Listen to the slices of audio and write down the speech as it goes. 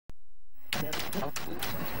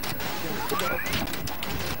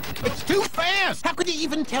It's too fast! How could you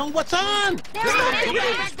even tell what's on? Too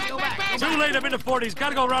late, I'm in the 40s.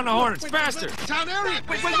 Gotta go around the horn. It's faster. Town area!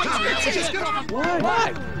 Wait, just get off.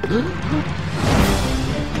 What?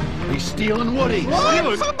 He's stealing Woody.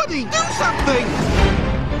 What? Somebody do something!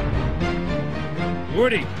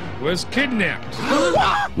 Woody was kidnapped.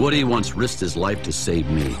 Woody once risked his life to save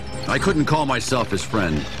me. I couldn't call myself his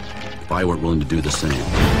friend if I weren't willing to do the same.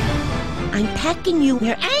 I'm packing you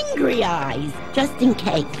your angry eyes, just in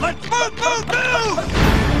case. Let's move!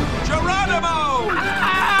 Geronimo!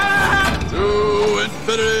 To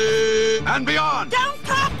infinity and beyond! Don't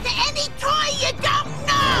talk to any toy you don't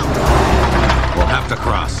know! We'll have to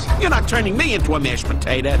cross. You're not turning me into a mashed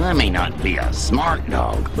potato. I may not be a smart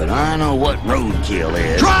dog, but I know what roadkill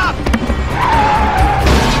is. Drop!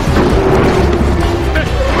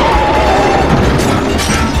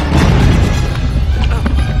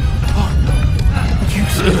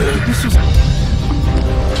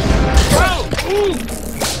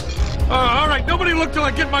 All right, nobody look till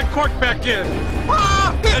I get my cork back in.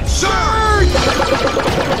 It's surged!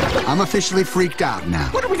 I'm officially freaked out now.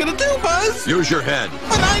 What are we gonna do, Buzz? Use your head.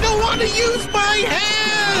 But I don't want to use my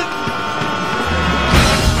head!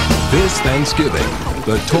 This Thanksgiving,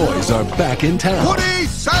 the toys are back in town. Woody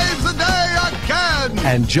saves the day again!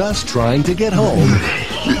 And just trying to get home.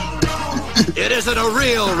 It isn't a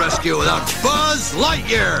real rescue without Buzz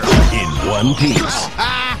Lightyear. In one piece.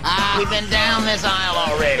 We've been down this aisle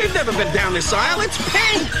already. You've never been down this aisle. It's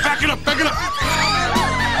pink! Back it up, back it up.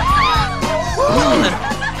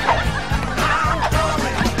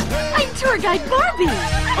 I'm tour guide Barbie!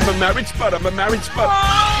 I'm a married spud. I'm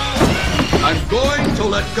going to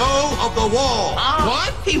let go of the wall.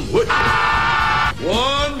 What? He would.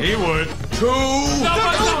 One, He would. two,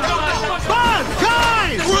 Buzz!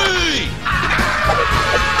 Guys! three.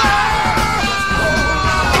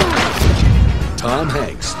 Tom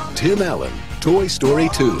Hanks, Tim Allen, Toy Story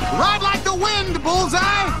 2. Ride like the wind,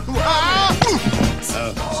 Bullseye!